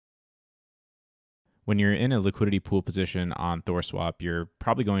When you're in a liquidity pool position on THORSwap, you're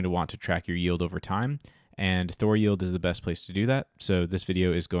probably going to want to track your yield over time, and THORYield is the best place to do that. So this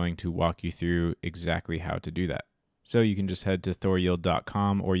video is going to walk you through exactly how to do that. So you can just head to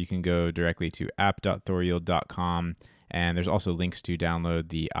THORYield.com, or you can go directly to app.THORYield.com, and there's also links to download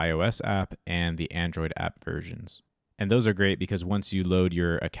the iOS app and the Android app versions. And those are great because once you load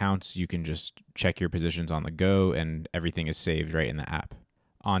your accounts, you can just check your positions on the go and everything is saved right in the app.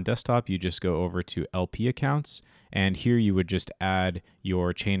 On desktop, you just go over to LP accounts, and here you would just add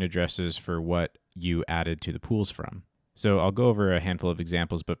your chain addresses for what you added to the pools from. So I'll go over a handful of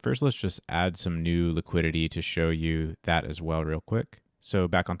examples, but first let's just add some new liquidity to show you that as well real quick. So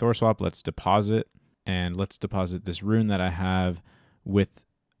back on THORSwap, let's deposit, and let's deposit this rune that I have with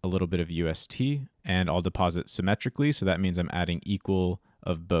a little bit of UST, and I'll deposit symmetrically. So that means I'm adding equal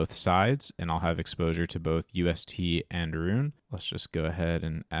of both sides, and I'll have exposure to both UST and rune. Let's just go ahead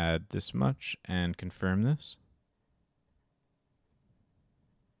and add this much and confirm this.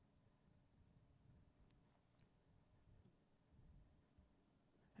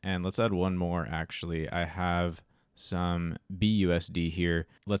 And let's add one more actually. I have some BUSD here.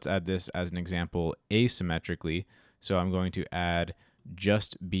 Let's add this as an example asymmetrically. So I'm going to add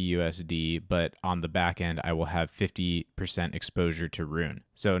just BUSD, but on the back end, I will have 50% exposure to rune.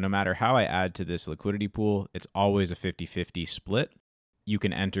 So no matter how I add to this liquidity pool, it's always a 50-50 split. You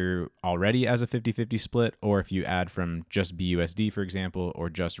can enter already as a 50-50 split, or if you add from just BUSD, for example,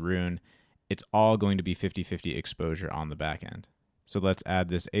 or just rune, it's all going to be 50-50 exposure on the back end. So let's add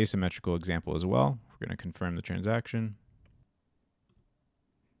this asymmetrical example as well. We're going to confirm the transaction.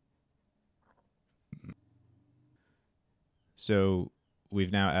 So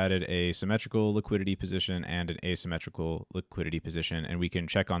we've now added a symmetrical liquidity position and an asymmetrical liquidity position, and we can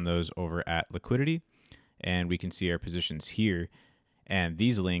check on those over at liquidity, and we can see our positions here. And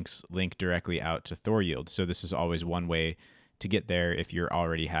these links link directly out to THORYield. So this is always one way to get there if you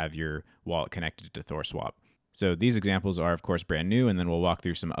already have your wallet connected to THORSwap. So these examples are, of course, brand new, and then we'll walk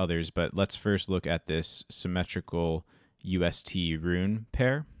through some others. But let's first look at this symmetrical UST rune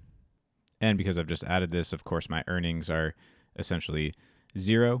pair. And because I've just added this, of course, my earnings are essentially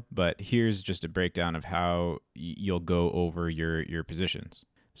 0. But here's just a breakdown of how you'll go over your positions.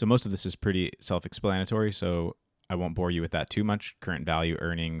 So most of this is pretty self-explanatory, so I won't bore you with that too much. Current value,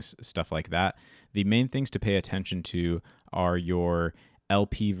 earnings, stuff like that. The main things to pay attention to are your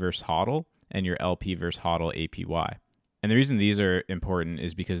LP versus HODL and your LP versus HODL APY. And the reason these are important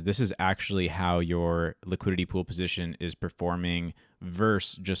is because this is actually how your liquidity pool position is performing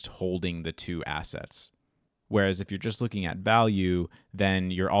versus just holding the two assets. Whereas if you're just looking at value,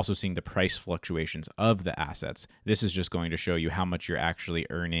 then you're also seeing the price fluctuations of the assets. This is just going to show you how much you're actually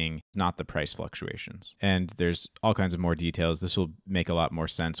earning, not the price fluctuations. And there's all kinds of more details. This will make a lot more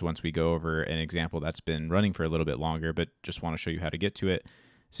sense once we go over an example that's been running for a little bit longer, but just want to show you how to get to it.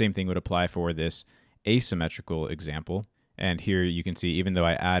 Same thing would apply for this asymmetrical example. And here you can see, even though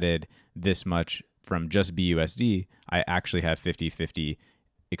I added this much from just BUSD, I actually have 50-50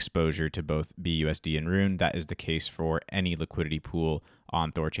 exposure to both BUSD and rune. That is the case for any liquidity pool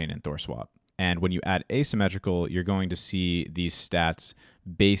on THORChain and THORSwap. And when you add asymmetrical, you're going to see these stats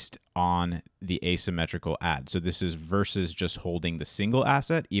based on the asymmetrical add. So this is versus just holding the single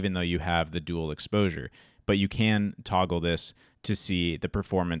asset, even though you have the dual exposure. But you can toggle this to see the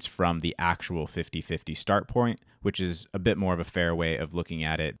performance from the actual 50-50 start point, which is a bit more of a fair way of looking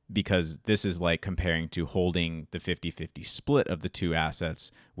at it, because this is like comparing to holding the 50-50 split of the two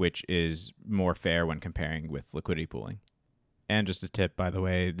assets, which is more fair when comparing with liquidity pooling. And just a tip, by the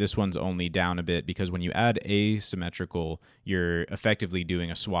way, this one's only down a bit because when you add asymmetrical, you're effectively doing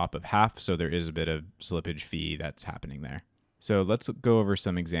a swap of half, so there is a bit of slippage fee that's happening there. So let's go over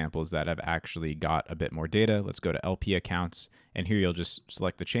some examples that have actually got a bit more data. Let's go to LP accounts, and here you'll just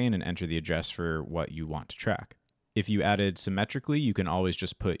select the chain and enter the address for what you want to track. If you added symmetrically, you can always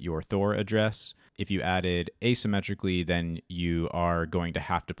just put your Thor address. If you added asymmetrically, then you are going to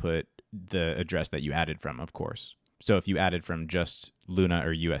have to put the address that you added from, of course. So if you added from just Luna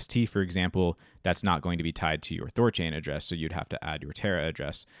or UST, for example, that's not going to be tied to your THORChain address, so you'd have to add your Terra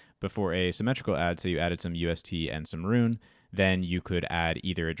address. But for a symmetrical add, say you added some UST and some rune, then you could add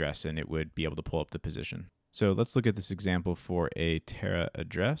either address and it would be able to pull up the position. So let's look at this example for a Terra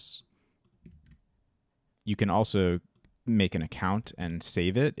address. You can also make an account and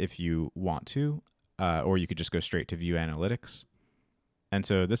save it if you want to, or you could just go straight to view analytics. And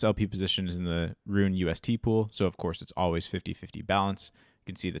so this LP position is in the rune UST pool. So of course it's always 50-50 balance.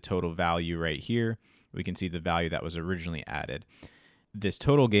 You can see the total value right here. We can see the value that was originally added. this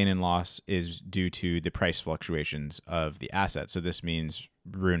total gain and loss is due to the price fluctuations of the asset. So this means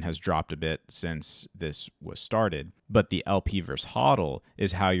Rune has dropped a bit since this was started. But the LP versus HODL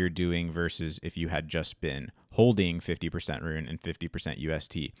is how you're doing versus if you had just been holding 50% Rune and 50%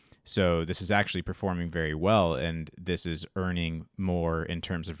 UST. So this is actually performing very well, and this is earning more in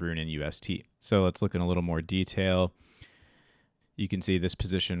terms of Rune and UST. So let's look in a little more detail. You can see this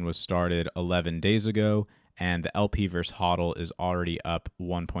position was started 11 days ago, and the LP versus HODL is already up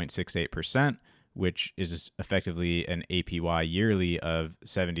 1.68%, which is effectively an APY yearly of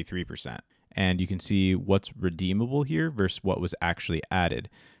 73%. And you can see what's redeemable here versus what was actually added.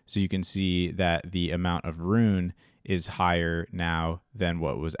 So you can see that the amount of Rune is higher now than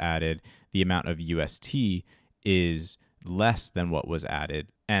what was added. The amount of UST is less than what was added.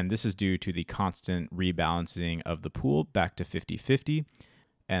 And this is due to the constant rebalancing of the pool back to 50-50.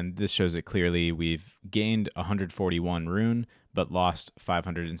 And this shows it clearly. We've gained 141 Rune, but lost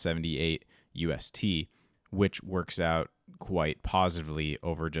 578 UST, which works out quite positively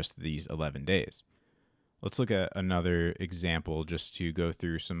over just these 11 days. Let's look at another example just to go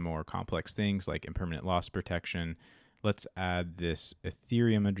through some more complex things like impermanent loss protection. Let's add this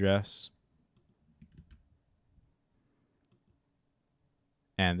Ethereum address.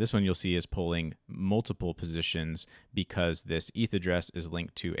 And this one you'll see is pulling multiple positions because this ETH address is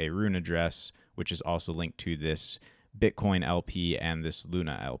linked to a Rune address, which is also linked to this Bitcoin LP and this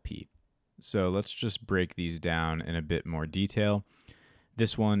Luna LP. So let's just break these down in a bit more detail.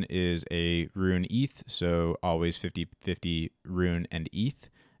 This one is a Rune ETH, so always 50-50 Rune and ETH,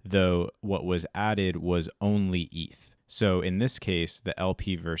 though what was added was only ETH. So in this case, the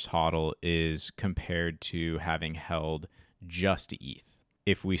LP versus HODL is compared to having held just ETH.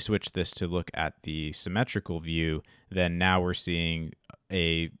 If we switch this to look at the symmetrical view, then now we're seeing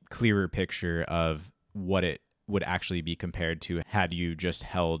a clearer picture of what it would actually be compared to had you just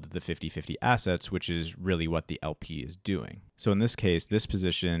held the 50-50 assets, which is really what the LP is doing. So in this case, this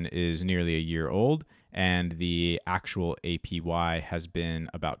position is nearly a year old, and the actual APY has been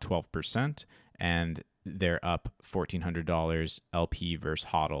about 12%, and they're up $1,400 LP versus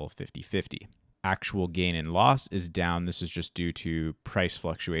HODL 50-50. Actual gain and loss is down. This is just due to price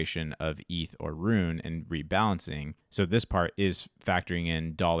fluctuation of ETH or Rune and rebalancing. So this part is factoring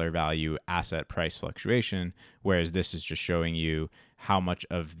in dollar value asset price fluctuation, whereas this is just showing you how much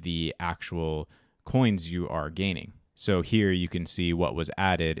of the actual coins you are gaining. So here you can see what was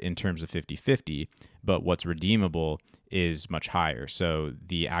added in terms of 50-50, but what's redeemable is much higher. So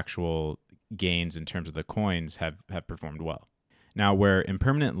the actual gains in terms of the coins have performed well. Now, where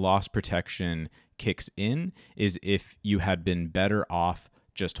impermanent loss protection kicks in is if you had been better off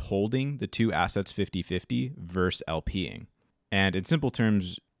just holding the two assets 50-50 versus LPing. And in simple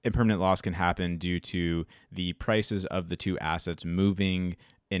terms, impermanent loss can happen due to the prices of the two assets moving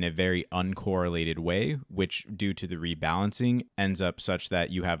in a very uncorrelated way, which due to the rebalancing ends up such that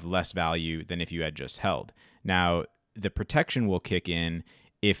you have less value than if you had just held. Now, the protection will kick in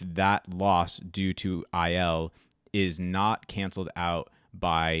if that loss due to IL is not canceled out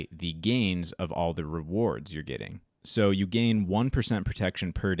by the gains of all the rewards you're getting. So you gain 1%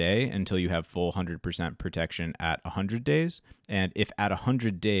 protection per day until you have full 100% protection at 100 days. And if at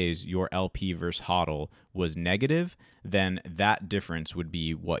 100 days your LP versus HODL was negative, then that difference would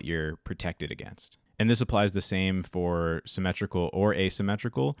be what you're protected against. And this applies the same for symmetrical or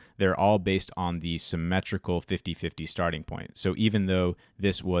asymmetrical. They're all based on the symmetrical 50-50 starting point. So even though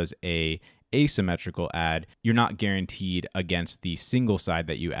this was a asymmetrical add, you're not guaranteed against the single side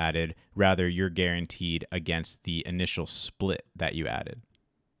that you added. Rather, you're guaranteed against the initial split that you added.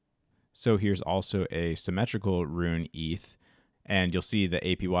 So here's also a symmetrical Rune ETH, and you'll see the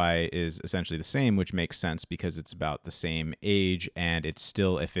APY is essentially the same, which makes sense because it's about the same age and it's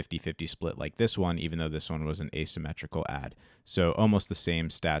still a 50-50 split like this one, even though this one was an asymmetrical add. So almost the same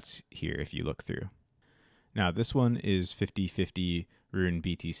stats here if you look through. Now this one is 50-50 Rune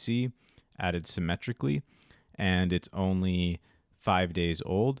BTC, added symmetrically, and it's only 5 days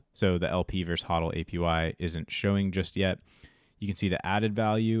old. So the LP versus HODL APY isn't showing just yet. You can see the added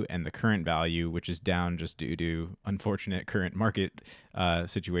value and the current value, which is down just due to unfortunate current market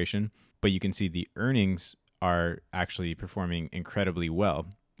situation. But you can see the earnings are actually performing incredibly well.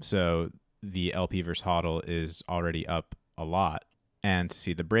 So the LP versus HODL is already up a lot. And to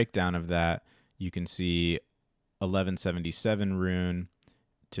see the breakdown of that, you can see 1177 Rune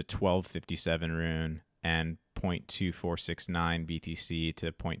to 1257 Rune and 0.2469 BTC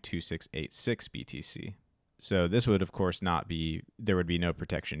to 0.2686 BTC. So this would, of course, not be, there would be no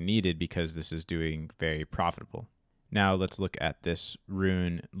protection needed because this is doing very profitable. Now let's look at this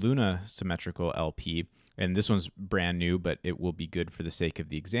Rune Luna symmetrical LP. And this one's brand new, but it will be good for the sake of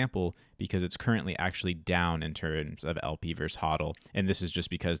the example because it's currently actually down in terms of LP versus HODL. And this is just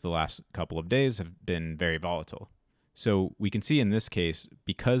because the last couple of days have been very volatile. So we can see in this case,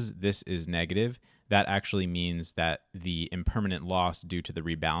 because this is negative, that actually means that the impermanent loss due to the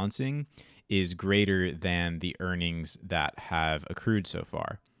rebalancing is greater than the earnings that have accrued so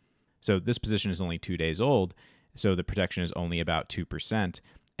far. So this position is only 2 days old, so the protection is only about 2%,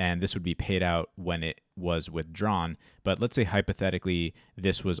 and this would be paid out when it was withdrawn. But let's say hypothetically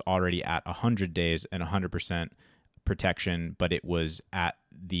this was already at 100 days and 100% protection, but it was at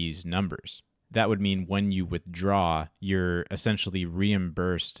these numbers. That would mean when you withdraw, you're essentially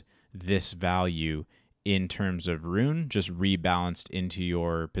reimbursed this value in terms of Rune, just rebalanced into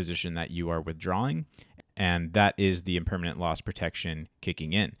your position that you are withdrawing. And that is the impermanent loss protection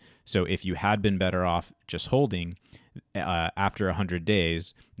kicking in. So if you had been better off just holding after 100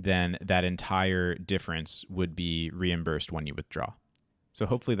 days, then that entire difference would be reimbursed when you withdraw. So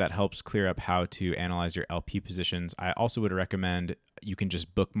hopefully that helps clear up how to analyze your LP positions. I also would recommend you can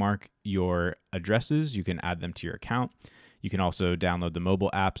just bookmark your addresses. You can add them to your account. You can also download the mobile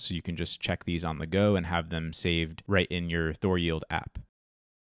app so you can just check these on the go and have them saved right in your THORYield app.